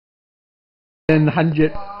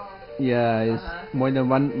100, Wow. yeah, it's more than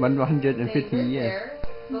 150 They lived years. there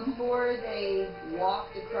before they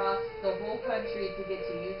walked across the whole country to get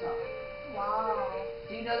to Utah. Wow.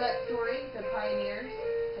 Do you know that story, the pioneers?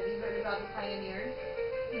 Have you heard about the pioneers?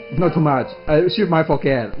 Not too much. She might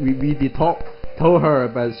forget. We did told her,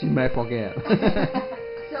 but she might forget.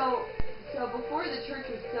 So before the church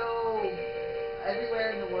was so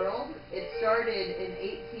everywhere in the world, it started in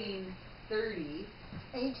 1830.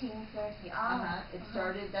 1830. It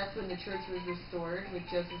started. That's when the church was restored with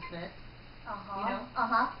Joseph Smith. You know?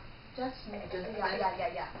 Just Smith.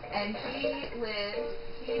 Yeah. And he lived.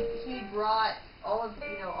 He brought all of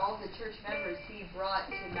the church members. He brought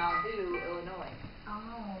to Nauvoo, Illinois.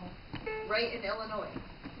 Oh. Right in Illinois,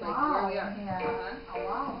 like Wow. where we are. Yeah. Oh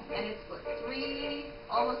wow. And it's what,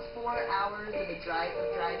 almost 4 hours of driving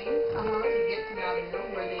to get to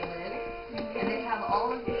Nauvoo, where they live. And they have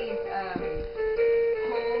all of these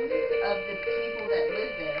homes of the people that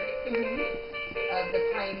live there, of the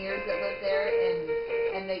pioneers that live there,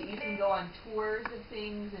 and that you can go on tours of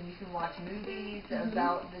things, and you can watch movies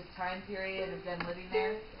about this time period of them living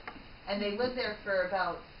there. And they lived there for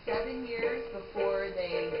about 7 years before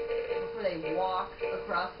they walked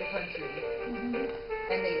across the country,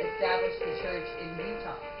 and they established the church in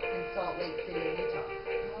Utah, in Salt Lake City, Utah.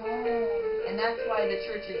 And that's why the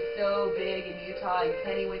church is so big in Utah. And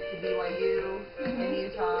Kenny went to BYU in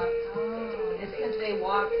Utah. It's because they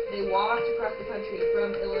walked across the country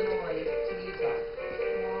from Illinois to Utah.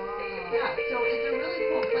 Yeah, so it's a really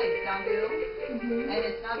cool place, Nauvoo, and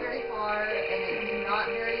it's not very far, and it's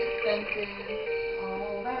not very expensive.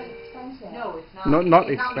 Oh, very expensive. No, it's not.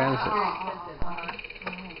 Not It's expensive. very expensive.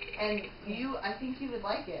 And I think you would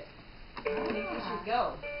like it. I think you should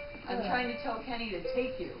go. I'm trying to tell Kenny to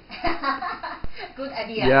take you. Good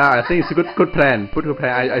idea. Yeah, I think it's a good plan. Good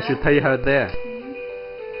plan. I should take her there.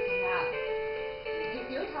 Yeah.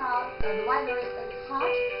 In Utah, the weather is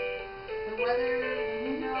hot. The weather,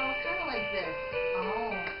 kind of like this.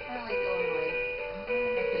 Kind of like Illinois,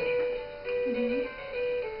 I think.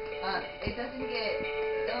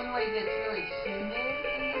 Illinois gets really humid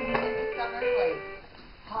in the summer, like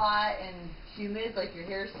hot and humid, like your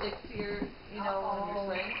hair sticks to your, when you're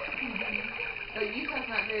sweating. But Utah's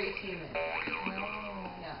not very humid.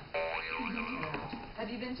 Yeah. Have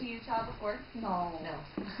you been to Utah before? No. No.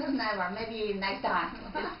 Never. Maybe next time.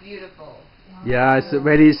 It's beautiful. Yeah, it's a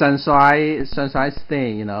very sunshine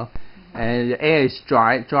day, and the air is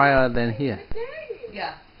drier than here.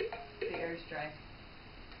 Yeah. The air is dry.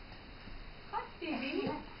 Hi, baby.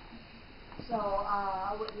 So,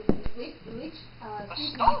 which city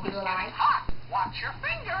do you like? Watch your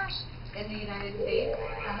fingers. In the United States,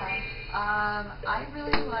 I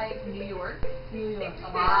really like New York. New York.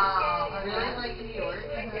 Wow. I really like New York.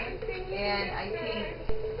 And I think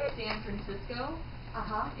San Francisco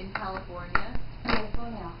in California.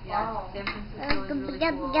 California. Yeah, Wow. San Francisco is really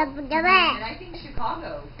cool. And I think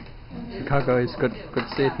Chicago. Chicago is cool good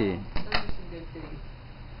too. city. Yeah, those are some good cities.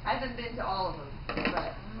 I haven't been to all of them,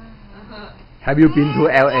 but Have you been to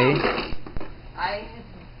LA? I've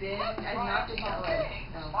not been to LA.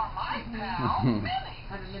 No.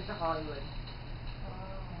 Haven't been to Hollywood.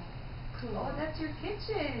 Cool. Oh, that's your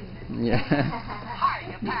kitchen. Yeah.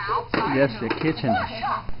 Hiya, pal. Yes, the kitchen.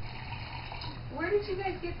 Where did you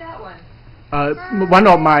guys get that one? One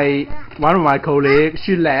of my colleagues,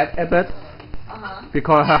 she left Abbott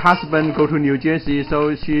because her husband go to New Jersey,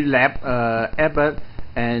 so she left Abbott,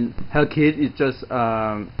 and her kid is just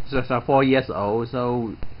 4 years old,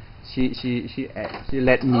 so she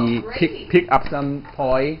let me pick up some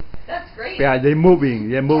toy. That's great. Yeah, they're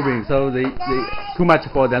moving, so they too much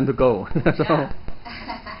for them to go. So. Yeah.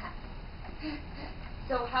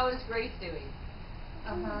 So how is Grace doing?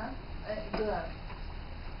 Good.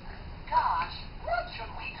 Gosh, what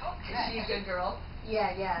should we cook Is she a good girl?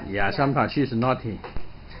 Yeah. Yeah, sometimes she's naughty.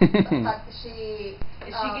 But she.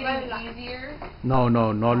 Is she getting easier? No,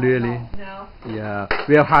 not really. No. Yeah,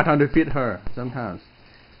 we have hard time to feed her sometimes.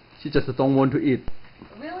 She just don't want to eat.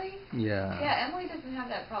 Really? Yeah. Yeah, Emily doesn't have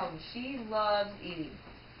that problem. She loves eating.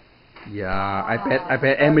 Yeah, I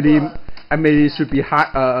bet Emily should be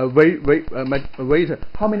high. Wait.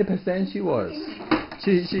 How many percent she was?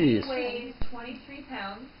 She is. She weighs 23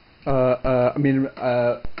 pounds.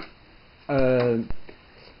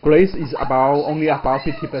 Grace is only about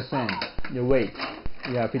 50% your weight.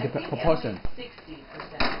 Yeah, 50 proportion.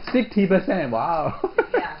 60%. 60%. Wow.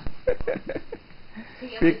 Yeah.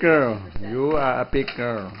 Big girl. You are a big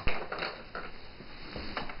girl.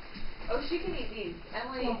 Oh, she can eat these.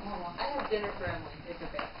 Emily, I have dinner for Emily. It's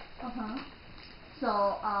okay.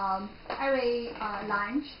 So every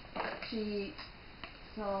lunch she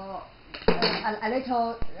a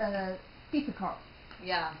little difficult.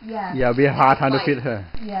 Yeah. Yeah. Yeah, we hard time to feed her.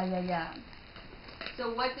 Yeah.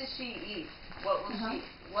 So what does she eat? What will she?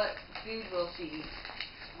 What food will she eat?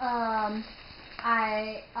 The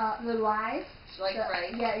rice. She likes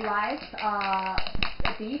rice. Yeah, rice.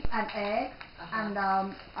 Beef and egg and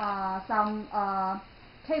some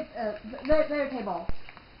vegetable.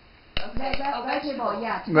 Okay. Vegetable.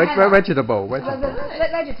 Yeah. Vegetable.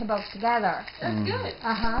 Vegetables together. That's good.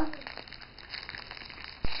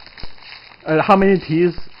 How many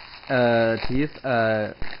teeth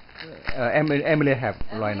Emily have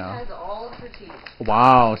right Emily now? has all of her teeth.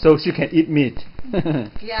 Wow, so she can eat meat.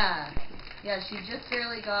 Yeah. Yeah, she just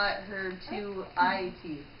barely got her 2 eye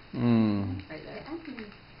teeth right there.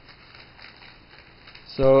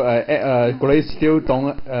 So Grace still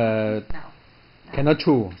don't No. cannot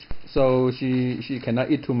chew, so she cannot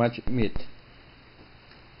eat too much meat.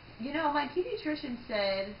 You know, my pediatrician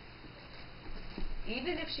said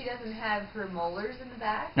even if she doesn't have her molars in the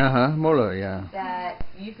back, Molar, yeah. that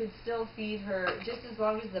you could still feed her, just as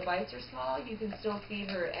long as the bites are small, you can still feed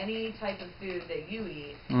her any type of food that you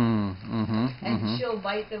eat. And she'll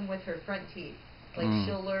bite them with her front teeth. Like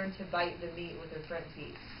she'll learn to bite the meat with her front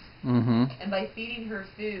teeth. And by feeding her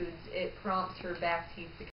foods, it prompts her back teeth to